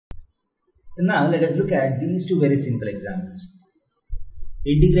So now let us look at these two very simple examples.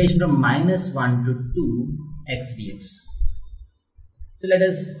 Integration from -1 to 2 x dx. So let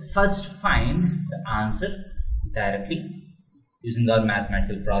us first find the answer directly using our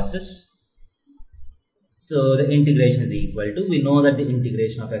mathematical process. So the integration is equal to, we know that the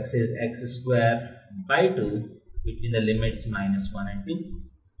integration of x is x square by 2 between the limits -1 and 2.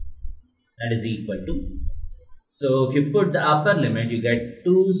 That is equal to, so if you put the upper limit, you get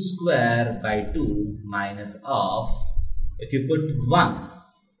 2 square by 2 minus of, if you put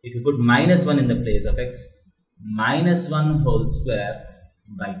 -1 in the place of x, -1 whole square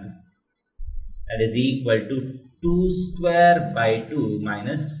by 2. That is equal to 2 square by 2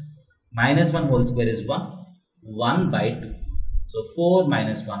 minus -1 whole square is 1 by 2. So 4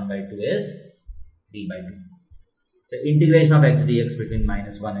 minus 1 by 2 is 3 by 2. So integration of x dx between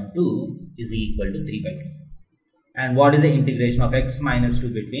 -1 and 2 is equal to 3 by 2. And what is the integration of x minus 2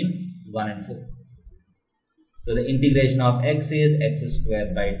 between 1 and 4? So the integration of x is x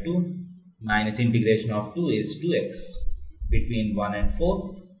square by 2 minus integration of 2 is 2x between 1 and 4.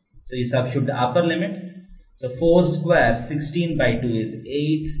 So you substitute the upper limit. So 4 square 16 by 2 is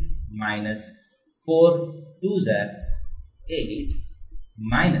 8 minus 4 2s are 8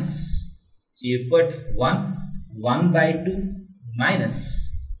 minus. So you put 1 by 2 minus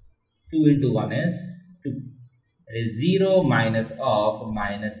 2 into 1 is 2. That is 0 minus of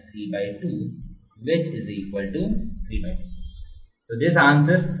minus 3 by 2, which is equal to 3 by 2. So this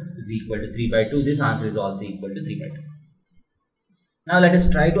answer is equal to 3 by 2. This answer is also equal to 3 by 2. Now let us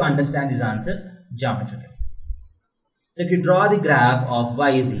try to understand this answer geometrically. So if you draw the graph of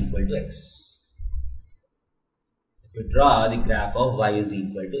y is equal to x. If you draw the graph of y is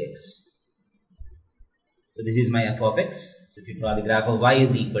equal to x. So this is my f of x. So if you draw the graph of y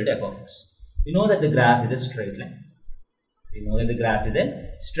is equal to f of x. We know that the graph is a straight line.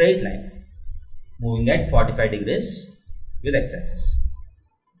 Moving at 45 degrees with x-axis.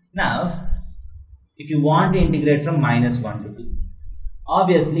 Now, if you want to integrate from -1 to 2,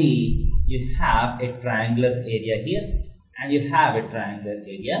 obviously you have a triangular area here and you have a triangular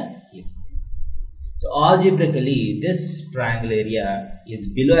area here. So algebraically, this triangle area is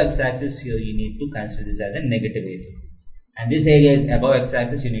below x-axis, so you need to consider this as a negative area. And this area is above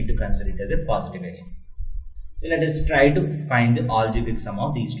x-axis, you need to consider it as a positive area. So let us try to find the algebraic sum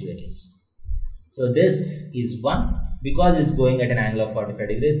of these two areas. So this is 1, because it's going at an angle of 45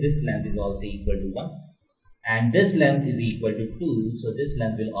 degrees, this length is also equal to 1. And this length is equal to 2, so this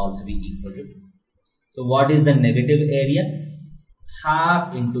length will also be equal to 2. So what is the negative area?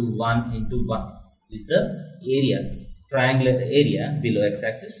 Half into 1 into 1 is the area, triangular area below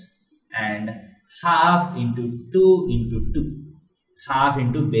x-axis, and half into 2 into 2, half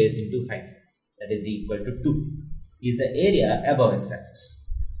into base into height, that is equal to 2, is the area above x-axis.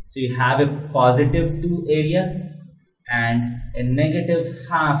 So you have a positive 2 area and a negative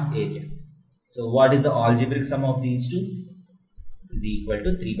half area. So what is the algebraic sum of these two? Is equal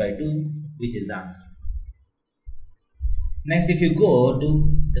to 3 by 2, which is the answer. Next, if you go to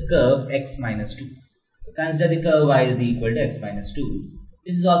the curve x minus 2. So consider the curve y is equal to x minus 2.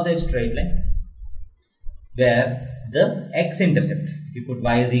 This is also a straight line, where the x-intercept, if you put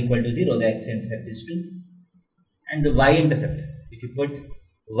y is equal to 0, the x-intercept is 2. And the y-intercept, if you put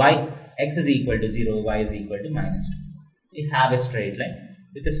x is equal to 0, y is equal to -2. So you have a straight line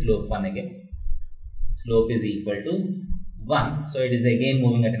with a slope 1 again. Slope is equal to 1, so it is again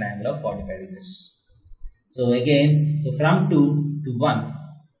moving at an angle of 45 degrees. So again, so from 2 to 1,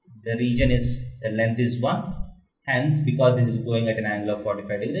 the region is, the length is 1. Hence, because this is going at an angle of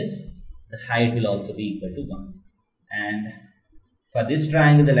 45 degrees, the height will also be equal to 1. And for this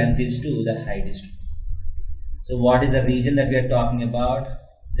triangle, the length is 2, the height is 2. So what is the region that we are talking about?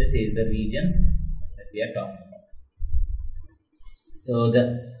 This is the region that we are talking about. So the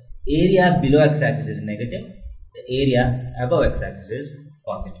area below x-axis is negative, the area above x-axis is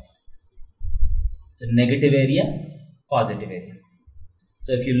positive. So negative area, positive area.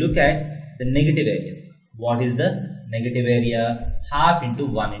 So if you look at the negative area, what is the negative area? Half into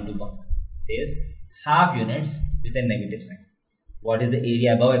 1 into 1 is half units with a negative sign. What is the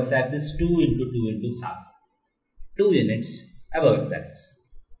area above x-axis? 2 into 2 into half. 2 units above x-axis,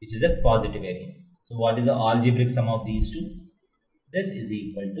 which is a positive area. So what is the algebraic sum of these two? This is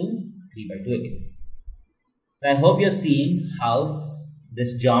equal to 3 by 2 again. So I hope you're seeing how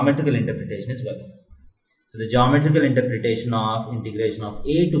this geometrical interpretation is working. So the geometrical interpretation of integration of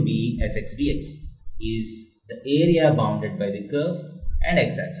a to b fx dx is the area bounded by the curve and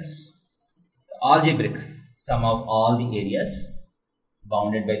x-axis. The algebraic sum of all the areas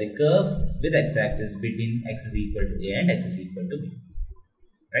bounded by the curve with x-axis between x is equal to a and x is equal to b.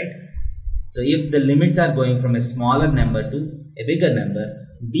 Right? So if the limits are going from a smaller number to a bigger number,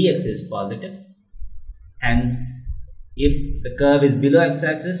 dx is positive. Hence, if the curve is below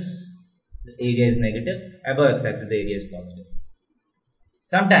x-axis, the area is negative. Above x-axis, the area is positive.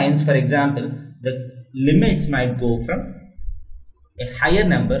 Sometimes, for example, the limits might go from a higher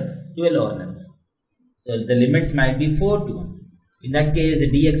number to a lower number. So the limits might be 4 to 1. In that case, the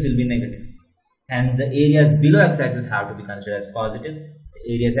dx will be negative. Hence, the areas below x-axis have to be considered as positive.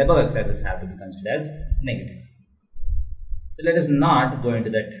 The areas above x-axis have to be considered as negative. So let us not go into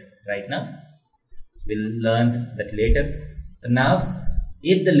that right now. We'll learn that later. So now,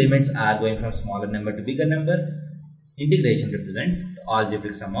 if the limits are going from smaller number to bigger number, integration represents the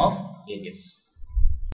algebraic sum of areas.